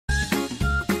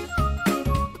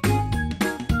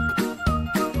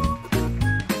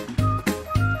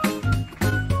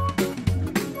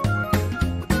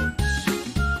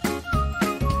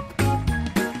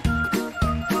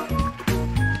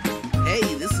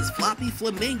Floppy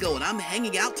Flamingo, and I'm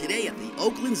hanging out today at the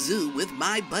Oakland Zoo with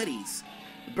my buddies.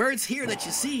 The birds here that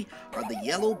you see are the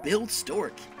Yellow-billed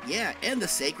Stork, yeah, and the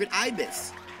sacred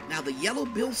Ibis. Now the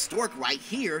Yellow-billed Stork right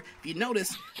here, if you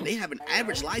notice, they have an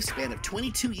average lifespan of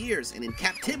 22 years, and in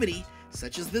captivity,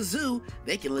 such as the zoo,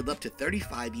 they can live up to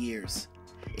 35 years.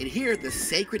 And here, the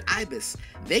sacred Ibis,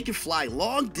 they can fly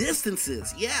long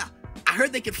distances, yeah. I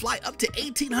heard they can fly up to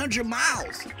 1,800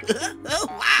 miles. Oh,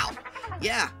 wow.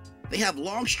 Yeah, they have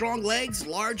long, strong legs,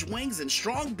 large wings, and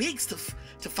strong beaks to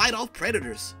fight off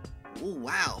predators. Oh,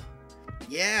 wow.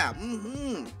 Yeah,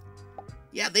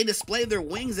 Yeah, they display their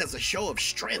wings as a show of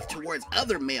strength towards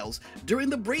other males during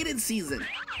the breeding season.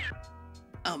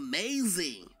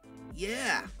 Amazing.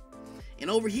 Yeah. And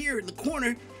over here in the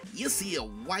corner, you see a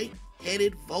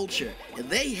white-headed vulture, and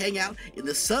they hang out in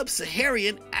the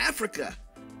sub-Saharan Africa.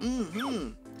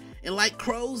 And like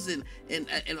crows and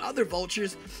other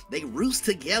vultures, they roost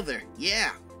together,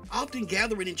 yeah, often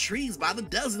gathering in trees by the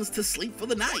dozens to sleep for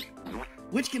the night,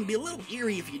 which can be a little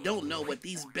eerie if you don't know what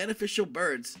these beneficial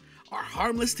birds are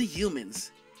harmless to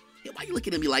humans. Yeah, why are you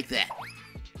looking at me like that?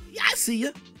 Yeah, I see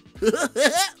you.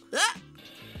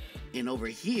 And over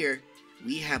here,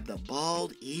 we have the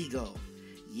bald eagle.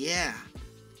 Yeah.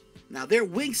 Now their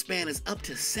wingspan is up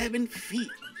to 7 feet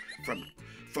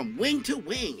from wing to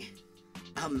wing.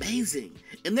 Amazing.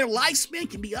 And their lifespan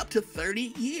can be up to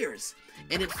 30 years.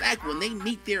 And in fact, when they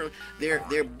meet their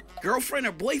girlfriend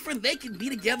or boyfriend, they can be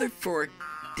together for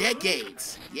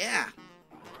decades. Yeah.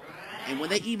 And when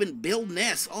they even build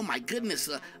nests, oh my goodness,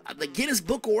 the Guinness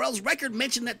Book of World Records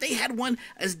mentioned that they had one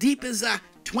as deep as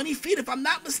 20 feet, if I'm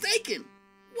not mistaken.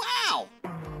 Wow,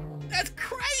 that's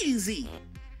crazy.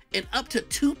 And up to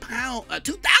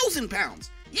 2,000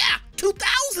 pounds. Yeah,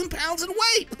 2,000 pounds in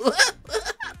weight.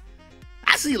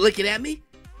 I see you looking at me.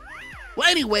 Well,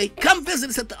 anyway, come visit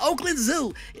us at the Oakland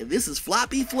Zoo. And this is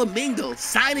Floppy Flamingo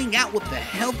signing out with the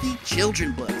Healthy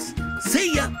Children books.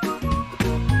 See ya.